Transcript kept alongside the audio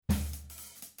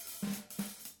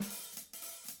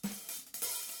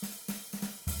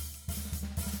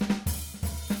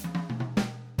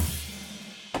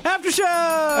after show.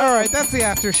 All right, that's the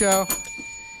after show.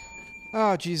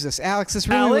 Oh, Jesus. Alex, this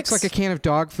really looks like a can of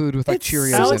dog food with like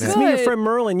Cheerios Alex, in it's it. me, your friend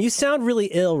Merlin. You sound really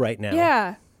ill right now.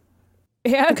 Yeah.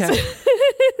 Yeah. Okay.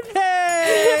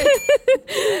 Hey!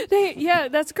 Yeah,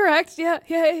 that's correct. Yeah.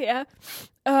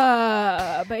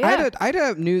 But yeah.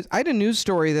 I had a news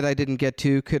story that I didn't get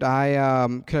to. Could I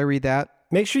read that?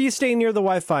 Make sure you stay near the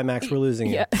Wi-Fi, Max. We're losing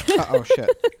you. Oh shit.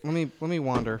 Let me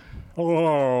wander.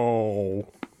 Oh,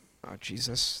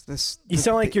 Jesus. You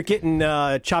sound like you're getting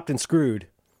chopped and screwed.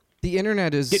 The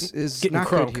internet is getting not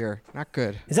croak. good here. Not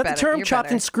good. Is that the term,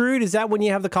 chopped and screwed? Is that when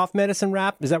you have the cough medicine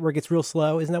wrap? Is that where it gets real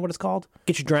slow? Isn't that what it's called?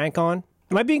 Get your drank on?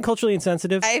 Am I being culturally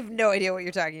insensitive? I have no idea what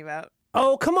you're talking about.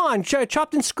 Oh, come on.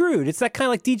 Chopped and screwed. It's that kind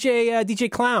of like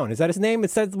DJ Clown. Is that his name?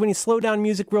 It's that when you slow down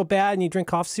music real bad and you drink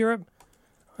cough syrup?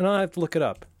 I don't have to look it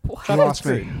up. You lost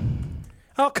me.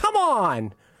 Oh, come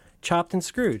on. Chopped and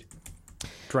screwed.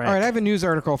 Drank. All right, I have a news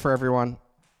article for everyone.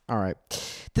 All right.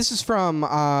 This is from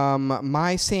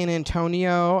My San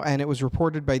Antonio, and it was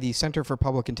reported by the Center for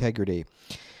Public Integrity.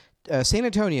 San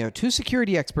Antonio, 2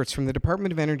 security experts from the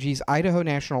Department of Energy's Idaho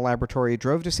National Laboratory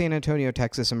drove to San Antonio,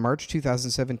 Texas in March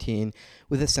 2017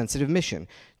 with a sensitive mission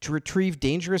to retrieve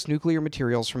dangerous nuclear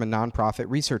materials from a nonprofit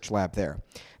research lab there.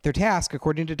 Their task,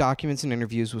 according to documents and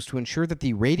interviews, was to ensure that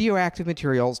the radioactive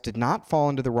materials did not fall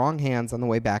into the wrong hands on the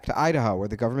way back to Idaho, where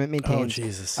the government maintains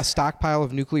a stockpile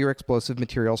of nuclear explosive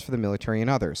materials for the military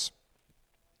and others.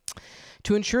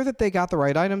 To ensure that they got the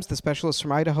right items, the specialists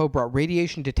from Idaho brought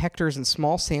radiation detectors and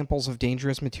small samples of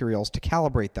dangerous materials to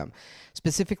calibrate them,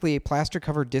 specifically a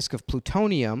plaster-covered disc of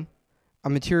plutonium, a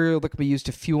material that can be used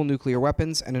to fuel nuclear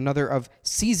weapons, and another of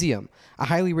cesium, a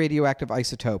highly radioactive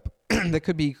isotope that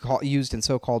could be used in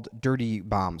so-called dirty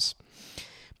bombs.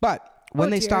 But when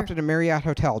they stopped at a Marriott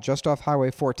hotel just off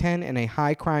Highway 410 in a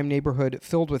high-crime neighborhood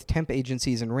filled with temp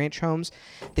agencies and ranch homes,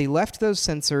 they left those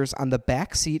sensors on the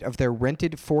back seat of their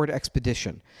rented Ford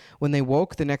Expedition. When they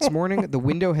woke the next morning, the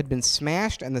window had been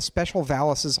smashed and the special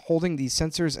valises holding these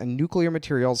sensors and nuclear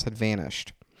materials had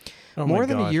vanished. More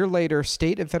than a year later,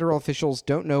 state and federal officials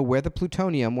don't know where the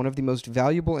plutonium, one of the most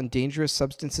valuable and dangerous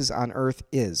substances on Earth,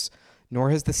 is, nor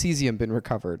has the cesium been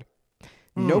recovered.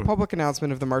 No public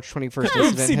announcement of the March 21st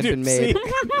incident had been made.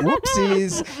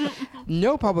 Whoopsies.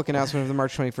 No public announcement of the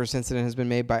March 21st incident has been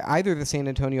made by either the San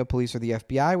Antonio police or the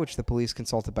FBI, which the police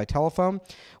consulted by telephone.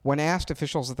 When asked,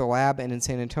 officials at the lab and in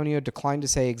San Antonio declined to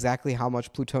say exactly how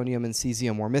much plutonium and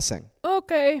cesium were missing.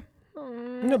 Okay.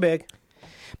 No big.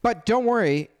 But don't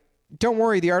worry,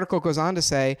 the article goes on to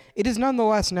say, it is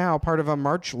nonetheless now part of a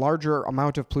much larger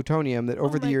amount of plutonium that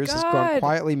over the years has gone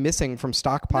quietly missing from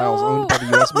stockpiles owned by the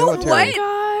U.S. military.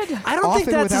 I don't think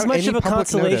that's as much of a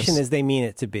consolation as they mean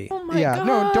it to be. Oh my God.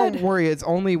 No, don't worry. It's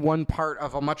only one part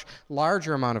of a much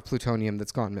larger amount of plutonium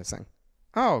that's gone missing.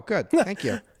 Oh, good. Thank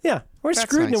you. Yeah. We're That's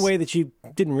screwed in nice. a way that you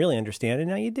didn't really understand, and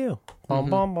now you do. Bom,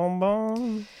 bom, bom,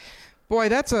 bom. Boy,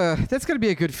 that's going to be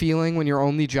a good feeling when your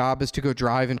only job is to go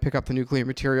drive and pick up the nuclear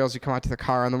materials. You come out to the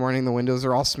car in the morning, the windows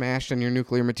are all smashed, and your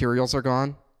nuclear materials are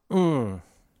gone.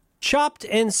 Chopped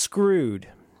and Screwed.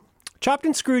 Chopped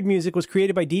and Screwed music was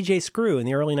created by DJ Screw in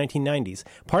the early 1990s.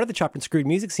 Part of the Chopped and Screwed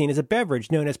music scene is a beverage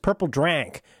known as purple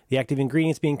drank, the active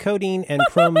ingredients being codeine and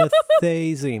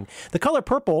promethazine. The color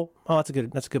purple, that's a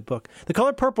good book. The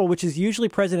color purple, which is usually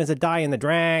present as a dye in the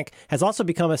drank, has also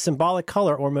become a symbolic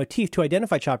color or motif to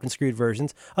identify Chopped and Screwed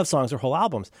versions of songs or whole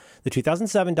albums. The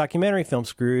 2007 documentary film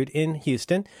Screwed in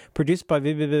Houston, produced by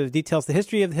details the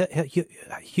history of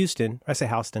Houston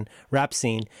rap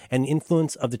scene and the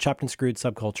influence of the Chopped and Screwed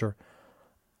subculture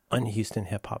on Houston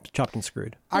hip-hop, Chopped and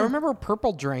Screwed. I remember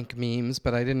purple drank memes,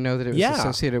 but I didn't know that it was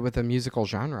associated with a musical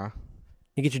genre.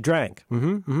 You get your drank.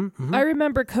 I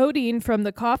remember codeine from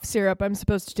the cough syrup I'm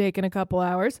supposed to take in a couple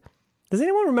hours. Does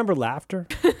anyone remember laughter?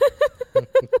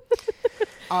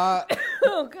 Oh,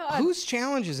 God. Whose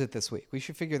challenge is it this week? We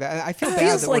should figure that. I feel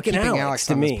bad that we're keeping Alex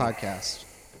on this podcast.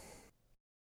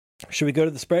 Should we go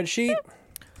to the spreadsheet?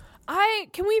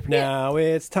 Can we... Now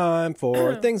it's time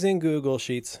for things in Google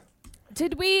Sheets.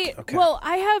 Did we? Okay. Well,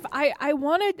 I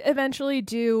want to eventually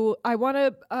do. I want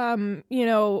to,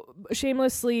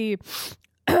 shamelessly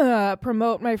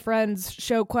promote my friend's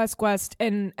show Quest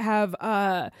and have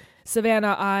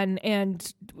Savannah on,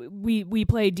 and we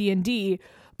play D&D.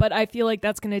 But I feel like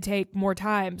that's going to take more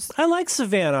times. I like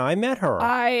Savannah. I met her.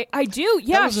 I do.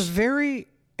 Yeah.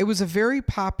 It was a very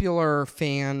popular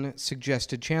fan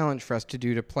suggested challenge for us to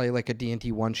do, to play like a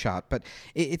D&D one shot. But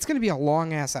it's going to be a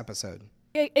long ass episode.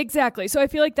 Exactly. So I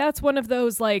feel like that's one of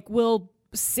those, like, we'll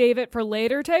save it for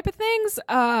later type of things.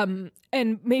 And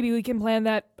maybe we can plan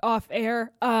that off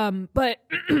air. But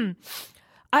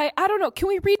I don't know. Can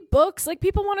we read books? Like,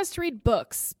 people want us to read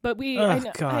books, but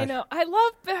I know. I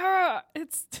love her.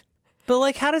 But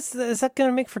like, is that going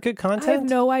to make for good content? I have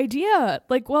no idea.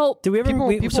 Like, well, do we ever?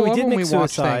 People So we love did when make we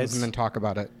watch Suicides. things and then talk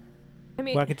about it. I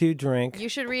mean, Wackadoo drink. You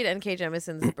should read N.K.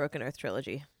 Jemisin's Broken Earth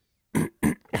trilogy.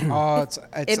 Oh, it's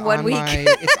In 1 week.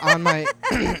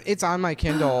 It's on my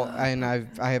Kindle, and I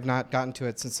have not gotten to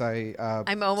it since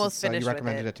I'm almost since, finished you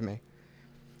recommended with it to me.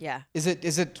 Yeah. Is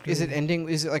it ending?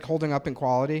 Is it like holding up in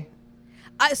quality?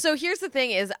 So here's the thing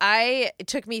is it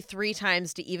took me 3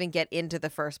 times to even get into the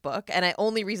first book. And the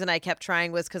only reason I kept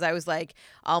trying was because I was like,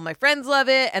 all my friends love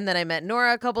it. And then I met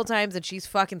Nora a couple times and she's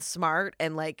fucking smart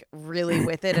and like really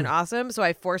with it and awesome. So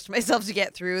I forced myself to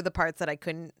get through the parts that I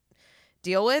couldn't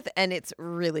deal with. And it's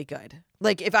really good.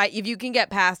 Like if you can get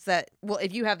past that, well,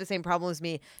 if you have the same problem as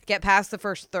me, get past the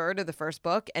first third of the first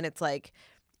book and it's like,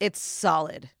 it's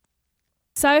solid.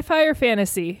 sci-fi or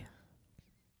fantasy?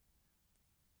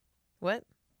 What?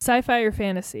 Sci-fi or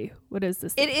fantasy? What is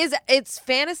this? It's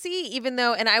fantasy, even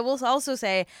though, and I will also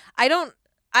say,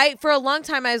 for a long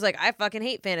time I was like, I fucking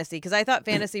hate fantasy because I thought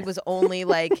fantasy was only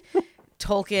like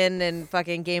Tolkien and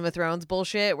fucking Game of Thrones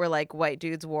bullshit where like white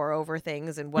dudes war over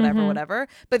things and whatever.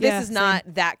 But this is not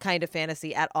that kind of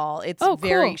fantasy at all. It's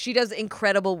cool. She does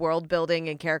incredible world building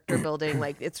and character building.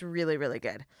 Like it's really, really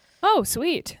good. Oh,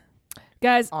 sweet.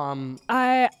 Guys,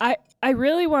 I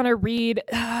really want to read.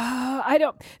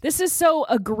 This is so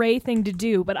a gray thing to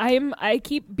do, but I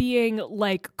keep being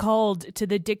like called to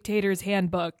the Dictator's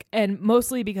Handbook, and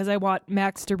mostly because I want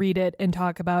Max to read it and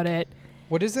talk about it.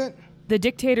 What is it? The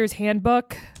Dictator's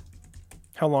Handbook.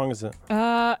 How long is it?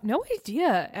 No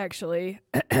idea, actually.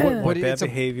 What bad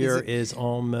behavior is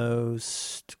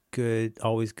almost good,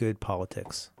 always good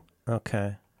politics.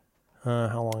 Okay.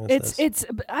 How long is this? It's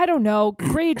I don't know.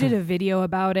 Gray did a video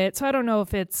about it, so I don't know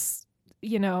if it's,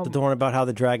 the one about how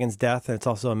the dragon's death, and it's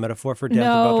also a metaphor for death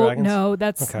about dragons? No,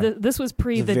 that's this was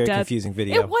pre it's the a very death. Confusing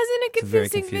video. It wasn't a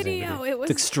confusing video. It was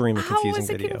it's extremely confusing how was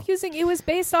it video. Confusing. It was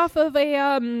based off of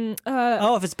a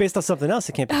if it's based off something else,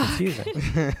 it can't be confusing.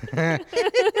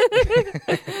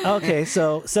 Okay,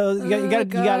 so you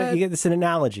get this an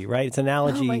analogy, right? It's an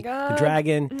analogy. Oh my God. The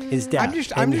dragon is death.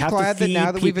 I'm just glad that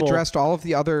now that we've people. addressed all of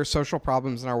the other social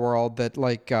problems in our world, that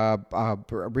like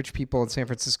rich people in San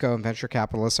Francisco and venture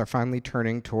capitalists are finally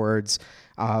turning towards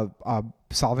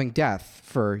solving death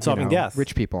for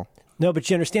rich people. No, but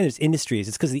you understand there's industries.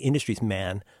 It's because of the industries,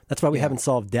 man. That's why we haven't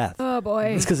solved death. Oh boy.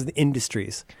 It's because of the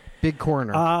industries. Big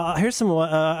corner. Here's some.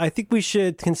 I think we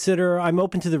should consider. I'm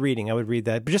open to the reading. I would read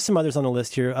that. But just some others on the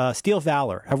list here. Steal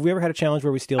Valor. Have we ever had a challenge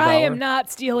where we steal Valor? I am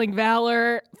not stealing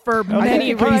Valor for I think many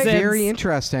it could reasons. be very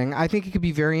interesting. I think it could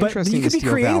be very interesting. But you could to be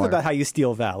steal creative Valor. about how you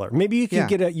steal Valor. Maybe you could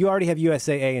get you already have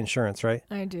USAA insurance, right?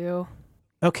 I do.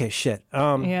 Okay, shit.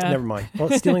 Never mind.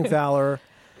 Well, stealing Valor.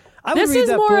 This is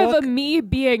more of a me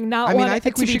being not wanting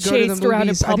to be chased around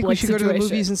in public I think we should go to the situation.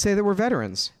 movies and say that we're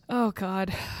veterans. Oh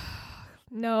God.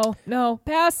 No.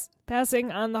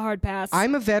 Passing on the hard pass.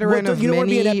 I'm a veteran of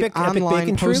many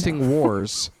online posting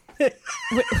wars. In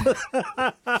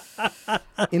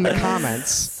the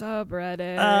comments.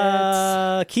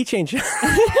 Subreddit. Key change.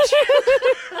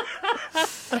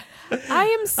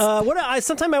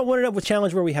 Sometime I wanted up with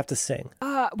challenge where we have to sing.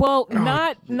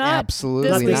 Not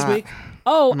absolutely this week.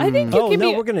 Oh, I think you can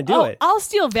be. We're gonna do it. I'll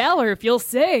steal Valor if you'll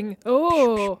sing.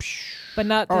 Oh, but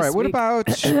not this All right. What week. about?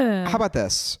 How about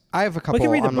this? I have a couple. We can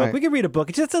read a book. We can read a book.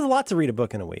 It's just there's a lot to read a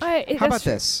book in a week. How about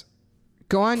this?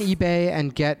 Go on eBay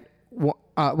and get.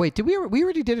 Wait, did we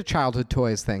already did a childhood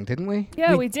toys thing, didn't we?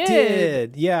 Yeah, we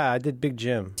did. Yeah, I did Big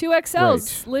Jim.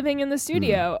 2XLs living in the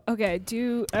studio. Okay,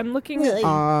 I'm looking.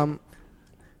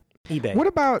 eBay. What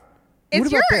about?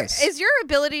 This? Is your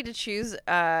ability to choose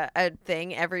a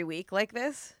thing every week like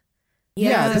this?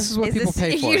 Yeah, this is what people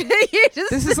pay for.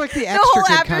 This is like the extra whole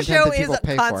good after content show that people is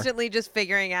pay constantly just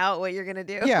figuring out what you're gonna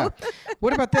do. Yeah.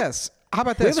 What about this? How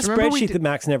about We this? have a spreadsheet that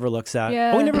Max never looks at.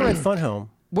 Yeah. Oh, we never read Fun Home.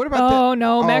 What about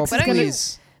no, Max is gonna.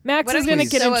 please. Max is gonna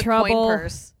get in trouble.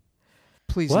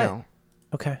 Please What? no.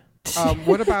 Okay.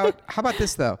 What about? How about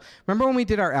this though? Remember when we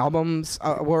did our albums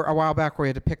a while back, where we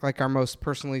had to pick like our most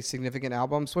personally significant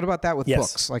albums? What about that with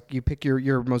books? Like you pick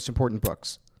your most important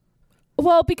books.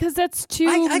 Well, because that's too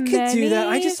I could many. do that.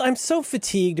 I'm so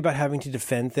fatigued about having to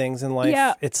defend things in life.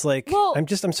 Yeah. It's like Well- I'm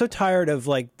so tired of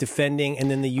like defending and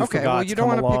then the you Okay, forgot. well you don't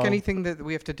want to pick anything that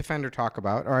we have to defend or talk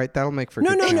about. All right, that'll make for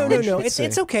No. good challenge. Let's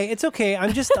It's see. okay. It's okay.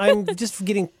 I'm just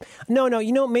getting no.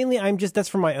 You know, mainly that's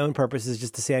for my own purposes,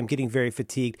 just to say I'm getting very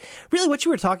fatigued. Really, what you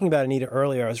were talking about, Anita,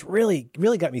 earlier, was really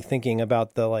got me thinking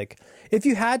about the like if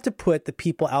you had to put the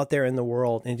people out there in the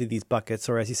world into these buckets,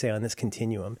 or as you say, on this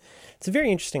continuum. It's a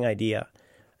very interesting idea.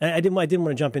 And I didn't want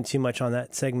to jump in too much on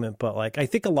that segment, but like I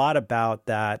think a lot about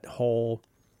that whole,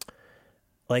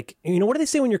 like, you know, what do they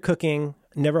say when you're cooking?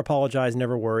 Never apologize,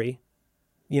 never worry.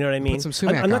 You know what I mean? Put some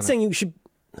sumac I'm not on saying you should,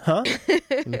 huh?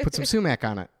 And put some sumac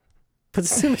on it. Put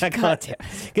some sumac on it.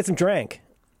 Get some drink.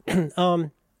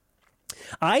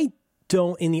 I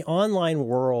don't, in the online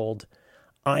world,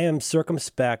 I am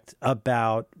circumspect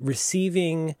about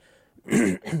receiving.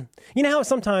 You know how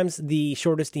sometimes the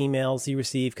shortest emails you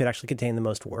receive could actually contain the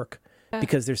most work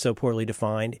because they're so poorly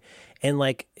defined. And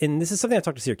this is something I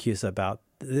talked to Syracuse about,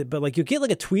 but like you get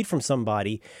like a tweet from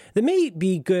somebody that may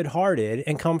be good-hearted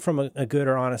and come from a good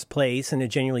or honest place and a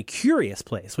genuinely curious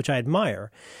place, which I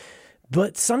admire.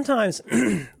 But sometimes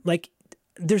like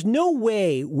there's no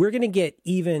way we're going to get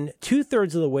even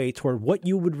 2/3 of the way toward what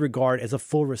you would regard as a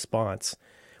full response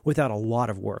without a lot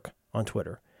of work on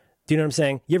Twitter. Do you know what I'm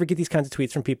saying? You ever get these kinds of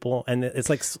tweets from people and it's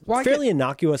like fairly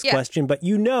innocuous question, but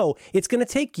you know it's going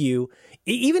to take you,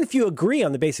 even if you agree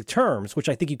on the basic terms, which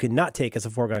I think you could not take as a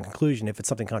foregone conclusion if it's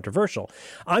something controversial.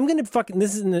 I'm going to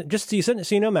this is just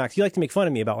so you know, Max, you like to make fun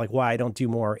of me about like why I don't do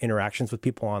more interactions with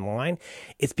people online.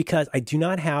 It's because I do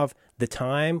not have the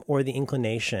time or the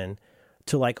inclination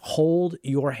to like hold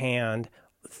your hand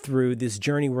through this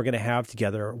journey we're going to have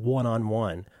together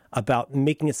one-on-one about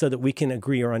making it so that we can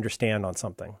agree or understand on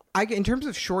something. In terms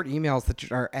of short emails that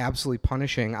are absolutely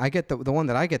punishing, I get the one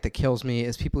that I get that kills me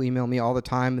is people email me all the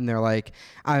time and they're like,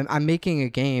 I'm making a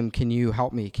game. Can you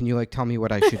help me? Can you like tell me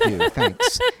what I should do?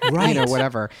 Thanks. Right. You know,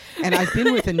 whatever. And I've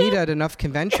been with Anita at enough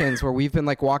conventions where we've been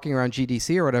like walking around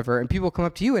GDC or whatever, and people come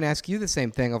up to you and ask you the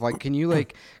same thing of like, can you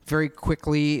like very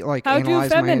quickly like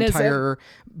analyze my entire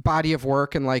body of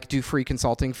work and like do free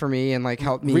consulting for me and like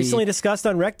help me? Recently discussed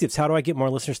on Rectives, how do I get more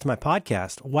listeners to my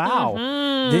podcast? Wow.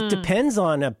 It depends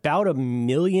on about 1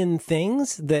 million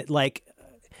things that like,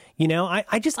 you know,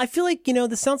 I feel like, you know,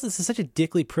 this is such a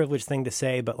dickly privileged thing to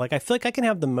say, but like, I feel like I can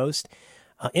have the most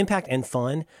impact and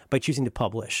fun by choosing to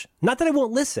publish. Not that I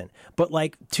won't listen, but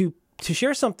like to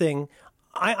share something.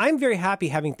 I'm very happy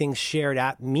having things shared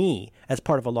at me as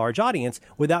part of a large audience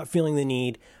without feeling the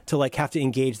need to like have to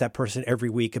engage that person every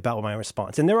week about my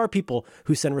response. And there are people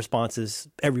who send responses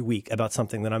every week about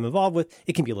something that I'm involved with.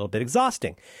 It can be a little bit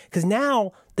exhausting because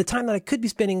now the time that I could be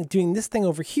spending doing this thing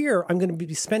over here, I'm going to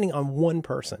be spending on one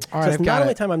person. All so right, it's not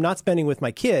only time I'm not spending with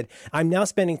my kid, I'm now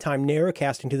spending time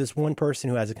narrowcasting to this one person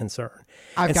who has a concern.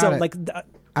 I'm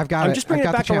just bringing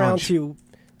it back around to.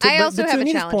 I also have a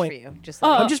Anita's challenge point, for you.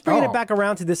 I'm just bringing it back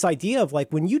around to this idea of like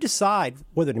when you decide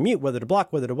whether to mute, whether to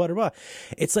block, whether to blah.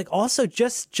 It's like also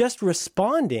just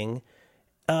responding.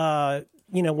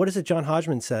 You know, what is it John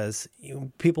Hodgman says?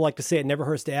 People like to say it never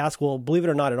hurts to ask. Well, believe it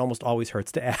or not, it almost always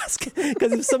hurts to ask.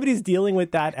 Because if somebody's dealing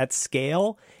with that at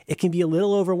scale, it can be a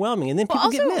little overwhelming. And then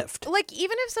people get miffed. Like,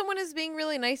 even if someone is being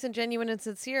really nice and genuine and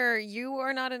sincere,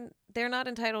 they're not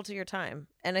entitled to your time.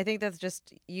 And I think that's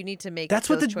just, you need to make those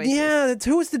choices. Yeah,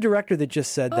 who was the director that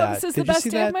just said that? This is the best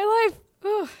day of my life.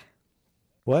 Ugh.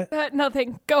 What?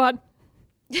 Nothing. Go on.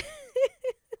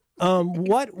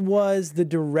 What was the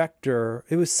director?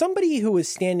 It was somebody who was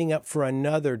standing up for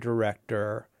another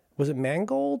director. Was it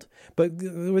Mangold? But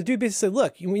the dude basically said,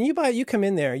 look, when you come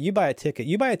in there, you buy a ticket.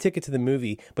 You buy a ticket to the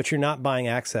movie, but you're not buying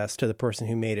access to the person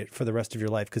who made it for the rest of your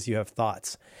life because you have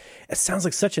thoughts. It sounds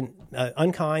like such an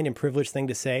unkind and privileged thing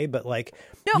to say, but like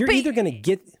you're either going to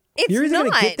get... You're either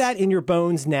going to get that in your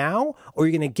bones now, or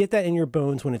you're going to get that in your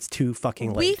bones when it's too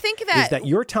fucking late. We think that... Is that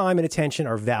your time and attention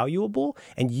are valuable,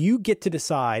 and you get to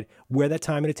decide where that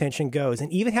time and attention goes. And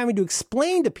even having to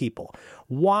explain to people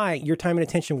why your time and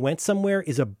attention went somewhere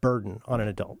is a burden on an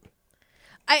adult.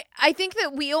 I think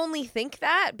that we only think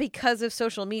that because of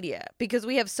social media, because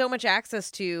we have so much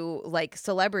access to like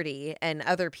celebrity and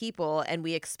other people, and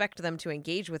we expect them to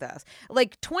engage with us.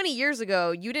 Like 20 years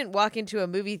ago, you didn't walk into a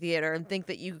movie theater and think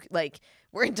that you like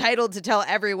were entitled to tell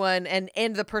everyone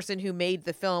and the person who made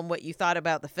the film what you thought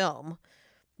about the film.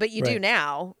 But you do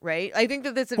now, right? I think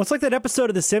that that's... Well, it's like that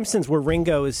episode of The Simpsons where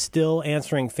Ringo is still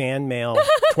answering fan mail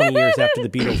 20 years after the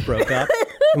Beatles broke up.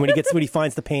 And when he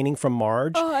finds the painting from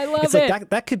Marge. Oh, I love it's like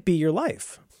that could be your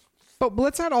life. But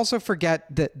let's not also forget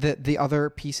the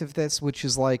other piece of this, which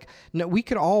is like, no, we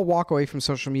could all walk away from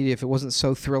social media if it wasn't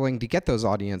so thrilling to get those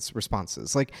audience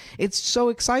responses. Like, it's so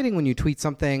exciting when you tweet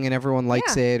something and everyone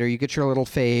likes it, or you get your little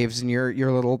faves and your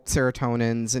little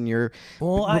serotonins and your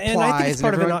replies, and I think it's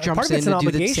part everyone of jumps it's in an to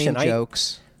do the obligation. same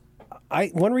jokes.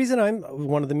 One reason I'm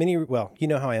one of the many, well, you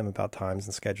know how I am about times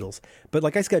and schedules, but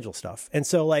like I schedule stuff. And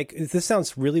so like, this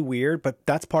sounds really weird, but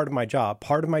that's part of my job.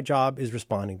 Part of my job is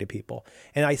responding to people.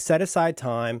 And I set aside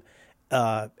time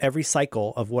every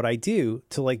cycle of what I do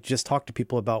to like just talk to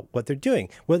people about what they're doing.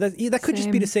 Well, that could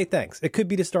just be to say thanks. It could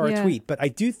be to start a tweet. But I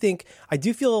do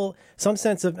feel some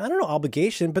sense of, I don't know,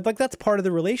 obligation, but like that's part of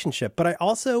the relationship. But I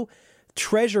also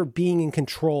treasure being in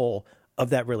control of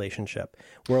that relationship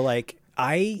where like,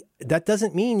 that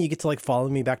doesn't mean you get to like follow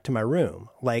me back to my room.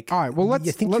 Like, all right, well, let's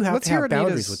you have to have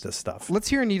boundaries with this stuff. Let's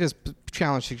hear Anita's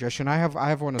challenge suggestion. I have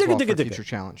one as well for a future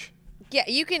challenge. Yeah,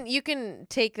 you can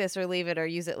take this or leave it or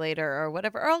use it later or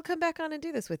whatever, or I'll come back on and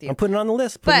do this with you. I'm putting it on the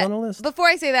list. Before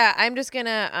I say that, I'm just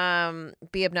gonna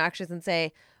be obnoxious and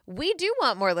say we do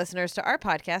want more listeners to our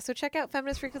podcast, so check out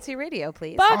Feminist Frequency Radio,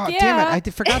 please. Fuck yeah. Damn it.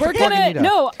 I forgot to plug Anita.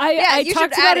 No, I you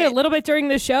talked should about add it a little bit during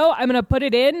the show. I'm going to put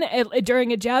it in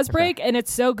during a jazz break, and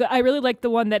it's so good. I really like the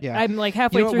one that I'm like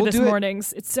halfway through this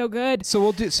morning's. It's so good. So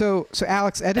we'll do so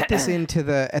Alex, edit this into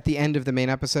at the end of the main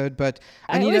episode. But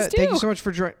Anita, thank you so much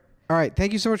for joining. All right,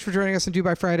 thank you so much for joining us on Do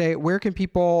By Friday. Where can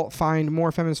people find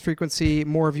more Feminist Frequency,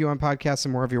 more of you on podcasts,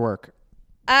 and more of your work?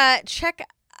 Check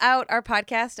out our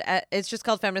podcast. It's just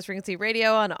called Feminist Frequency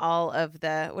Radio on all of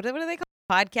the what are they called?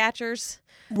 Podcatchers.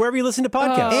 Wherever you listen to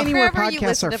podcasts. Anywhere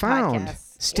podcasts are found.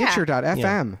 Stitcher.fm.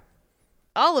 Yeah.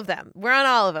 All of them. We're on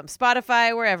all of them.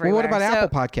 Spotify, we're everywhere. Well, what about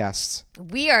Apple Podcasts?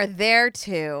 We are there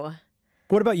too.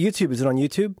 What about YouTube? Is it on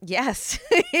YouTube? Yes.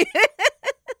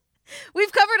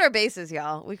 We've covered our bases,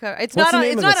 y'all. It's What's not the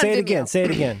name on. of it? Say it Say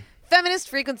it again. Feminist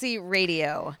Frequency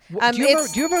Radio.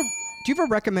 Do you have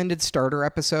a recommended starter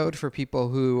episode for people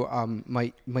who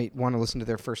might want to listen to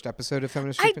their first episode of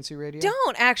Feminist Frequency Radio?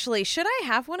 Don't actually. Should I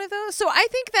have one of those? So I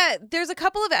think that there's a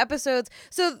couple of episodes.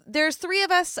 So there's three of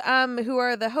us who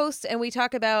are the hosts, and we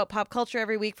talk about pop culture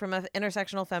every week from an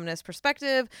intersectional feminist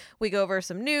perspective. We go over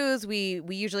some news. We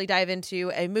usually dive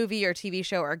into a movie or TV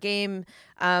show or game.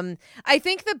 I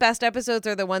think the best episodes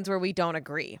are the ones where we don't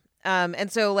agree.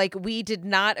 And so like we did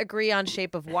not agree on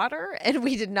Shape of Water, and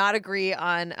we did not agree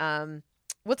on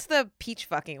what's the peach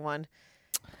fucking one?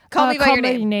 Call Me by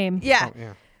Your Name. Yeah. Oh,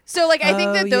 yeah. So like I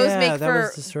think that those make that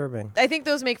was disturbing. I think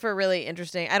those make for really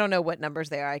interesting. I don't know what numbers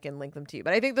they are. I can link them to you,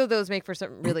 but I think that those make for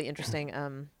some really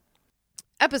interesting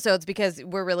episodes because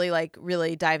we're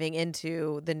really diving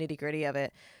into the nitty gritty of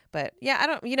it. But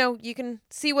yeah, you can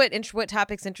see what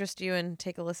topics interest you and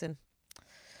take a listen.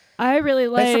 I really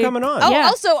like. Thanks for coming on. Oh, yeah.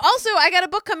 Also, I got a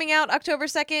book coming out October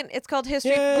 2nd. It's called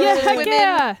History for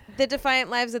Women: The Defiant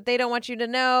Lives That They Don't Want You to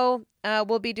Know.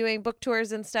 We'll be doing book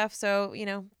tours and stuff, so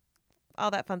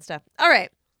all that fun stuff. All right,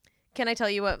 can I tell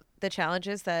you what the challenge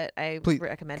is that I'm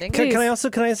recommending? Can I also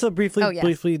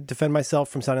briefly defend myself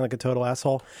from sounding like a total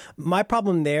asshole? My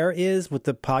problem there is with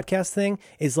the podcast thing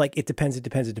is like it depends.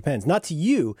 Not to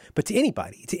you, but to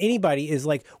anybody. To anybody is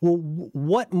like, well,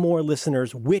 which more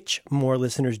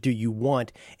listeners do you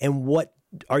want, and what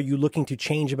are you looking to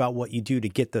change about what you do to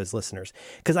get those listeners?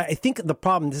 Because I think the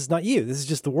problem, this is not you, this is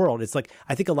just the world. It's like,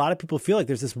 I think a lot of people feel like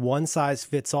there's this one size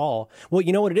fits all. Well,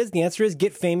 you know what it is? The answer is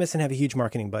get famous and have a huge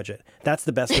marketing budget. That's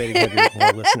the best way to get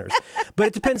more listeners. But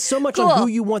it depends so much on who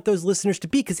you want those listeners to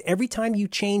be, because every time you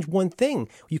change one thing,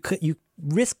 you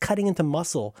risk cutting into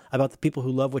muscle about the people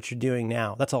who love what you're doing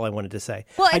now. That's all I wanted to say.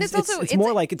 Well, and it's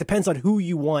more like it depends on who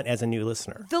you want as a new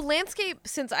listener. The landscape,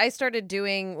 since I started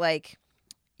doing like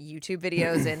YouTube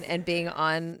videos and being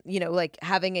on, like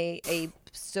having a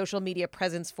social media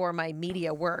presence for my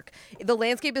media work, the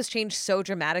landscape has changed so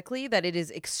dramatically that it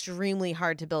is extremely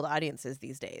hard to build audiences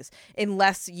these days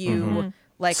unless you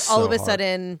all of a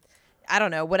sudden, I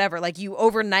don't know, whatever, like you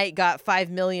overnight got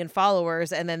 5 million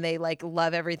followers and then they like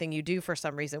love everything you do for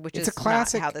some reason, which is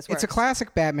not how this works. It's a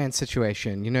classic Batman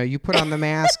situation. You put on the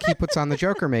mask, he puts on the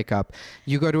Joker makeup.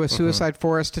 You go to a suicide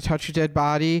forest to touch a dead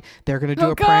body. They're going to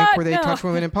do a prank where they touch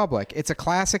women in public. It's a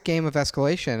classic game of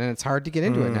escalation, and it's hard to get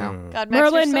into it now. God, Max,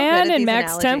 Merlin so Man and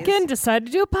Max analogies. Temkin decided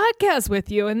to do a podcast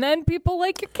with you, and then people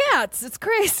like your cats. It's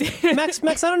crazy. Max,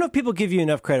 I don't know if people give you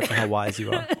enough credit for how wise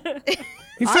you are.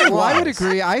 I would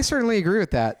agree. I certainly agree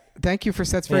with that. Thank you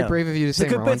that's very brave of you to say,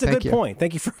 Merlin. It's a good point.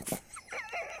 Thank you for...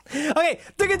 Okay,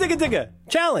 digga.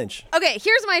 Challenge. Okay,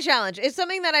 here's my challenge. It's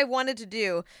something that I wanted to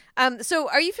do. So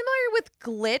are you familiar with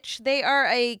Glitch? They are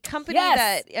a company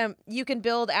that you can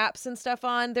build apps and stuff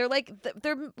on. They're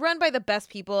they're run by the best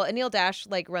people. Anil Dash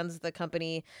runs the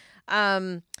company.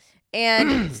 And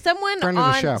someone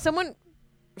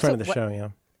Friend of the show, yeah.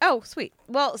 Oh, sweet.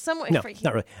 Well, someone... No,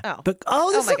 not really. Oh. But,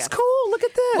 this looks cool. Look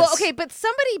at this. Well, okay, but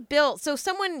someone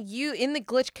in the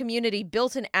Glitch community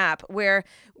built an app where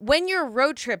when you're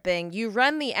road tripping, you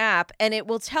run the app and it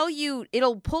will tell you,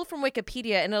 it'll pull from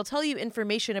Wikipedia and it'll tell you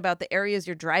information about the areas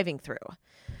you're driving through.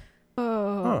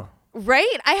 Oh.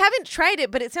 Right? I haven't tried it,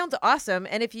 but it sounds awesome.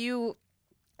 And if you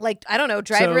like, I don't know,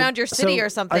 drive around your city or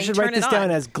something. I should turn write this it down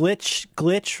on. as glitch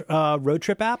road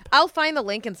trip app. I'll find the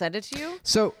link and send it to you.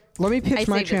 So let me pitch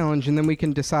my challenge, and then we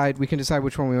can decide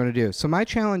which one we want to do. So my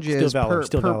challenge is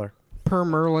Valor. Per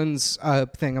Merlin's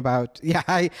thing about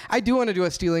I do want to do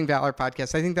a Stealing Valor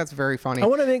podcast. I think that's very funny. I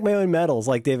want to make my own medals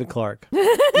like David Clark.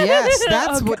 Yes,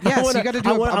 that's what. Yes, you got to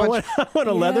do. I want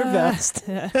a leather vest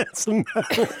and some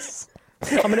medals.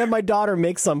 I'm gonna have my daughter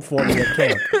make some for me at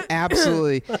camp.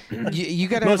 Absolutely. You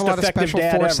got to have a lot of special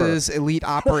forces, elite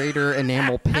operator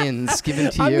enamel pins given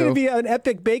to you. I'm gonna be an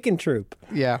epic bacon troop.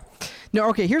 Yeah. No,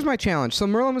 okay, here's my challenge. So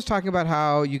Merlin was talking about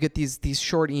how you get these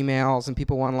short emails and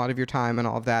people want a lot of your time and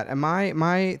all of that. And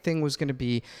my thing was going to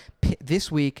be this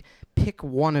week, pick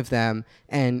one of them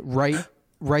and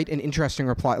write an interesting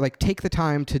reply. Like, take the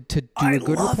time to do a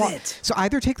good reply. It. So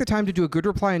either take the time to do a good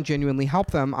reply and genuinely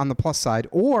help them on the plus side,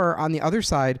 or on the other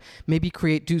side, maybe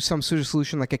do some sort of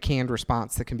solution like a canned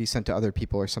response that can be sent to other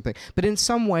people or something. But in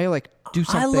some way, like, do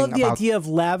something. I love the idea of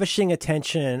lavishing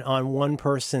attention on one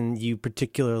person you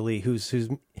particularly, whose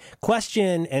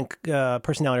question and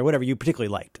personality or whatever you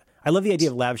particularly liked. I love the idea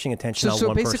of lavishing attention on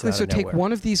one person. So basically, take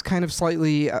one of these kind of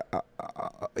slightly,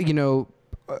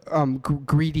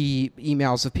 greedy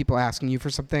emails of people asking you for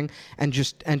something, and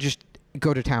just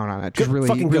go to town on it. Just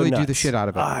really do the shit out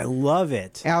of it. I love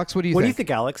it. Alex, what do you think? What do you think,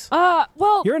 Alex?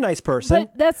 Well, you're a nice person.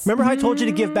 Remember how I told you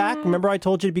to give back? Remember I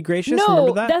told you to be gracious? No,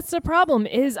 Remember that? That's the problem.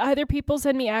 Is either people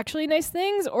send me actually nice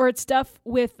things, or it's stuff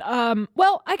with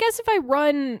well, I guess if I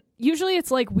run, usually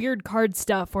it's like weird card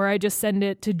stuff where I just send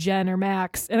it to Jen or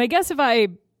Max. And I guess if I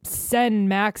send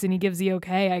Max and he gives the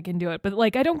okay, I can do it. But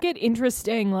like, I don't get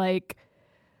interesting, like,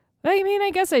 I mean, I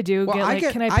guess I do. Well,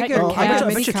 Can I pet your cat?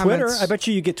 I bet you Twitter. I bet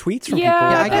you get tweets from people.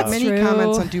 Yeah, I get that's many true.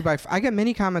 comments on I get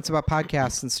many comments about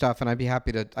podcasts and stuff, and I'd be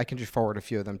happy to. I can just forward a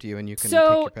few of them to you, and you can take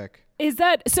your pick. Is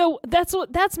that so? That's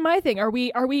my thing. Are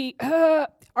we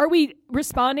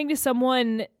responding to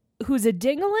someone who's a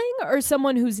dingling or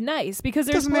someone who's nice? Because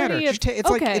there's doesn't matter.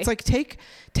 It's like take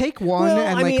one. Well,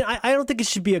 and I mean, I don't think it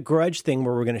should be a grudge thing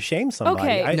where we're going to shame somebody.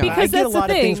 Okay, I because get that's a lot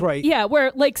the of thing. things where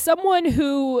where like someone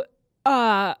who.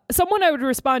 Someone I would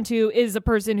respond to is a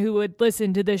person who would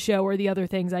listen to this show or the other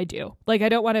things I do. Like, I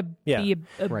don't want to be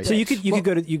a right. So you could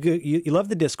go to you love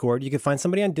the Discord. You could find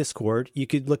somebody on Discord. You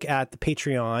could look at the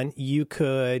Patreon. You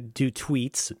could do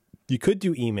tweets. You could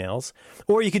do emails,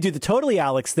 or you could do the totally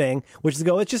Alex thing, which is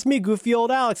it's just me, goofy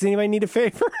old Alex. Anybody need a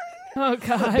favor? Oh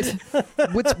God.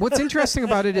 What's interesting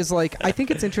about it is, like, I think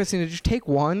it's interesting to just take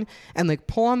one and like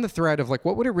pull on the thread of like,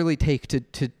 what would it really take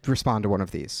to respond to one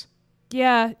of these?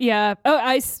 Yeah. Oh,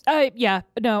 I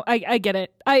get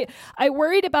it. I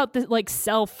worried about the like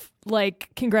self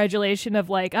congratulation of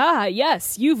like,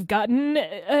 yes, you've gotten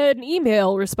an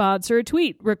email response or a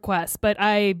tweet request, but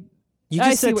You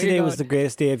just said today was the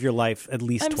greatest day of your life at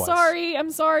least twice.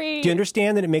 I'm sorry. Do you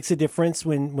understand that it makes a difference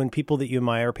when people that you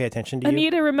admire pay attention to you?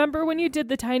 Anita, remember when you did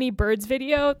the Tiny Birds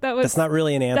video? That's not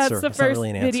really an answer. That's the first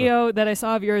video that I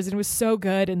saw of yours, and it was so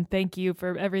good, and thank you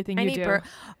for everything you do.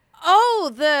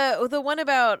 The one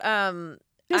about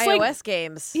iOS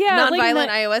games. Yeah, non-violent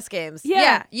iOS games.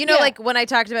 Yeah. Like when I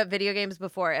talked about video games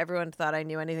before, everyone thought I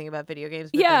knew anything about video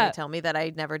games, but then they tell me that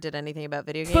I never did anything about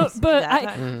video games. But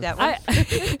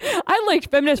I liked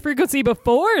Feminist Frequency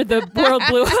before the world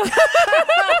blew up.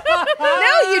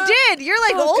 No, you did. You're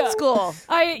like old school.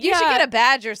 You should get a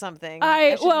badge or something.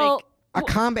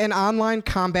 An online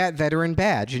combat veteran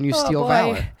badge, and you steal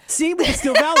valor. See, we can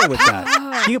steal valor with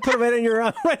that. You can put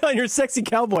it right on your sexy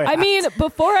cowboy hat. I mean,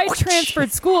 before I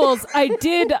transferred schools, I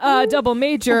did double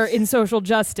major in social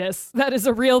justice. That is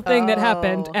a real thing that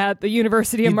happened at the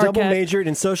University of Marquette. Double majored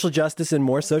in social justice and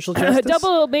more social justice?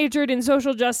 Double majored in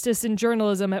social justice and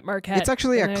journalism at Marquette. It's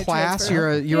actually a class.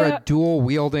 You're a dual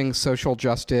wielding social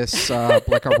justice,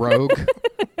 like a rogue.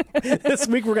 This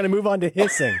week we're going to move on to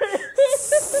hissing.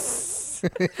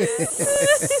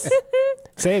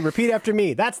 Say, repeat after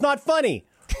me. That's not funny.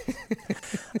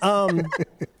 If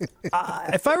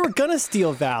I were gonna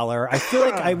steal valor, I feel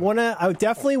like I would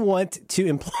definitely want to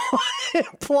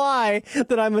imply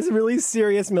that I'm a really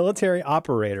serious military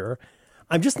operator.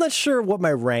 I'm just not sure what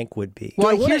my rank would be.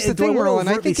 Well, here's the thing, Merlin.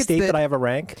 I think it's that I have a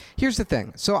rank. Here's the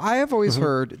thing. So I have always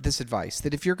heard this advice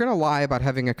that if you're going to lie about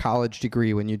having a college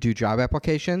degree when you do job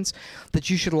applications, that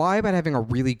you should lie about having a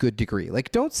really good degree.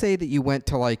 Like, don't say that you went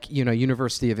to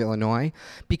University of Illinois,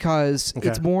 because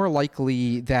it's more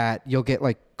likely that you'll get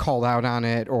called out on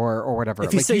it or whatever.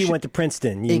 If you say you went to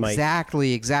Princeton, you might. Exactly.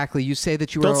 You say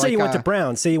that you Don't were say you went to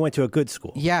Brown. Say you went to a good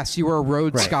school. Yes, you were a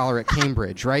Rhodes Scholar at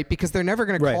Cambridge, right? Because they're never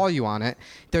going to call you on it.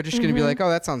 They're just going to be like, oh,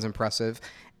 that sounds impressive.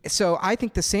 So I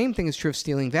think the same thing is true of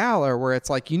stealing valor, where it's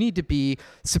like you need to be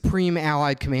supreme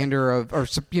allied commander of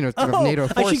NATO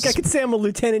forces. I could say I'm a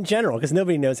lieutenant general because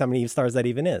nobody knows how many stars that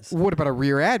even is. What about a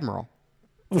rear admiral?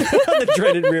 The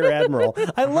dreaded rear admiral.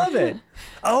 I love it.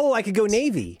 Oh, I could go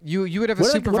Navy. You would have a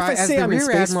What if I as say the I'm in rear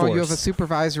Space admiral. You have a Force?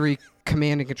 supervisory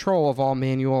command and control of all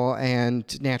manual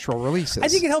and natural releases. I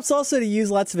think it helps also to use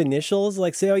lots of initials,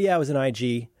 like say, oh yeah, I was an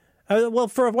IG. Well,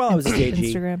 for a while I was a JG.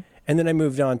 Instagram. And then I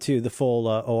moved on to the full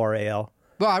ORAL.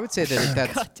 Well, I would say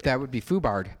that would be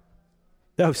FUBARD.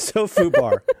 That was so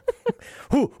FUBAR.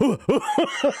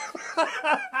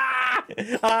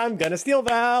 I'm gonna steal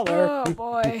valor. Oh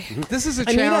boy. This is a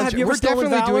Anita, challenge. have you ever We're stolen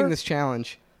definitely valor? doing this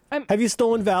challenge. Have you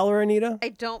stolen valor, Anita? I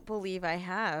don't believe I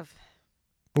have.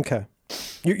 Okay.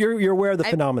 You're aware of the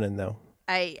phenomenon, though.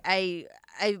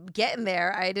 I'm getting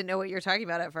there. I didn't know what you were talking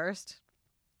about at first.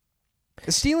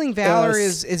 Stealing valor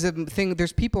is a thing.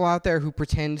 There's people out there who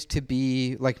pretend to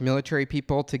be like military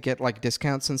people to get like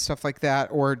discounts and stuff like that,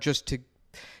 or just to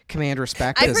command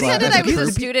respect. I as pretended as a I was a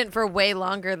troop. student for way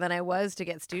longer than I was to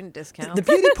get student discounts. The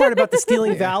beauty part about the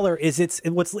stealing valor is it's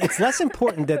less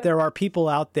important that there are people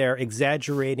out there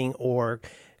exaggerating or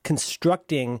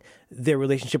constructing their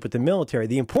relationship with the military.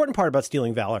 The important part about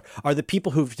stealing valor are the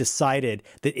people who've decided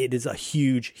that it is a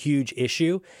huge, huge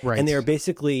issue. Right. And they are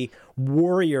basically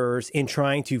warriors in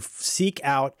trying to seek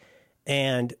out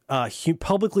and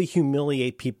publicly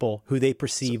humiliate people who they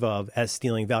perceive of as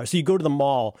stealing valor. So you go to the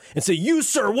mall and say, "You,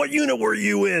 sir, what unit were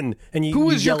you in?" And you, Who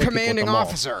you is your yell at people at the commanding mall.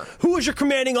 officer? Who is your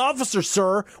commanding officer,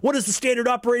 sir? What is the standard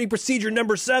operating procedure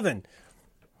number 7?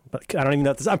 But I don't even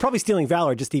know this. I'm probably stealing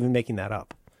valor just even making that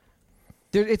up.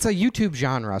 It's a YouTube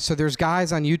genre. So there's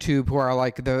guys on YouTube who are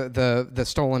like the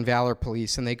stolen valor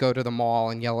police, and they go to the mall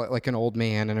and yell at like an old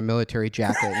man in a military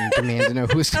jacket and demand to know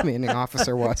who his commanding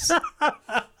officer was.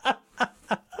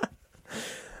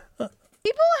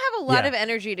 People have a lot Yeah. of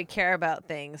energy to care about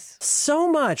things. So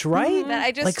much, right? That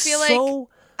I just Like, feel so- like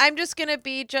I'm just going to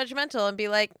be judgmental and be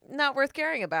like, not worth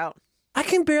caring about. I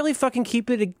can barely fucking keep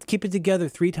it together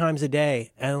 3 times a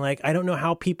day, and like I don't know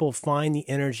how people find the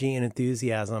energy and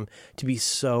enthusiasm to be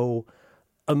so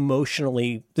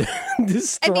emotionally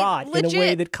distraught in a way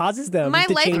legit, that causes them My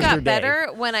to life change their got day. better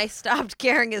when I stopped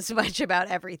caring as much about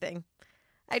everything.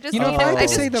 I just, You know, if I had to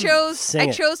say Sing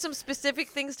it. chose some specific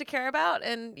things to care about,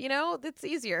 and it's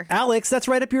easier. Alex, that's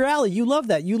right up your alley. You love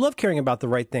that. You love caring about the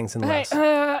right things in life.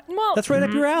 Well, That's right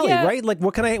up your alley, yeah. right? Like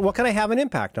what can I have an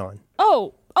impact on?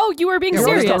 Oh, you were being We're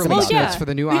serious. gonna start Well, release yeah. notes for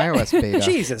the new iOS beta.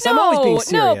 Jesus, I'm always being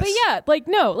serious. No, but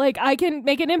yeah, I can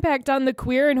make an impact on the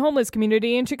queer and homeless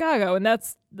community in Chicago, and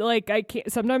that's like I can't.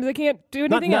 Sometimes I can't do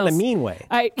anything not else. in a mean way.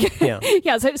 Yeah.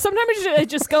 Yeah. So sometimes I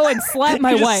just go and slap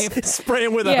my You wife. just spray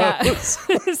him with a Yeah. hose.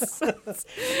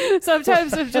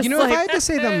 Sometimes I'm just You know, like, if I had to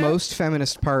say the most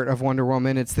feminist part of Wonder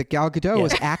Woman, it's that Gal Gadot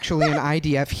is actually an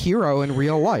IDF hero in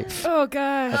real life. oh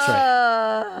god. That's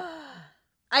right.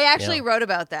 I actually Yeah. wrote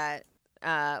about that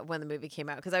when the movie came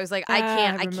out because I was like, I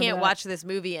remember can't that. watch this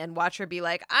movie and watch her be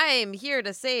like, I'm here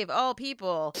to save all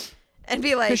people, and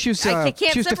be like, Because she was, I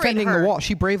can't she was separate defending her the wall.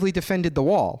 She bravely defended the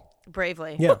wall.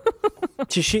 bravely. Yeah.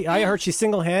 I heard she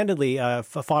single-handedly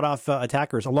fought off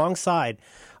attackers alongside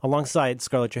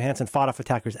Scarlett Johansson, fought off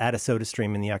attackers at a soda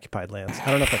stream in the occupied lands. I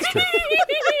don't know if that's true.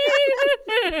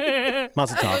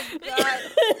 Mazel tov.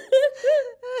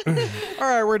 All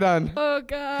right, we're done. Oh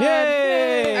god.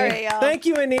 Yay! All right, y'all. Thank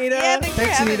you, Anita. Yeah, thanks for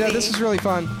Thanks, having Anita. me. This was really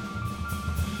fun.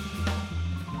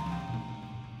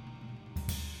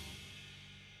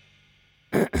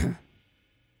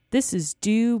 This is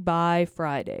Due By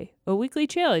Friday, a weekly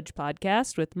challenge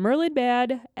podcast with Merlin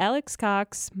Bad, Alex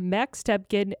Cox, Max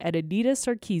Tepkin, and Anita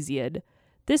Sarkeesian.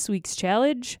 This week's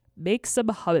challenge, make some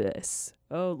hummus.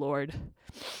 Oh, Lord.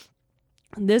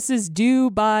 This is Due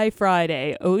By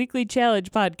Friday, a weekly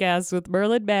challenge podcast with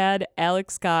Merlin Bad,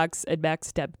 Alex Cox, and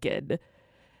Max Tepkin.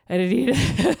 And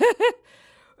Anita...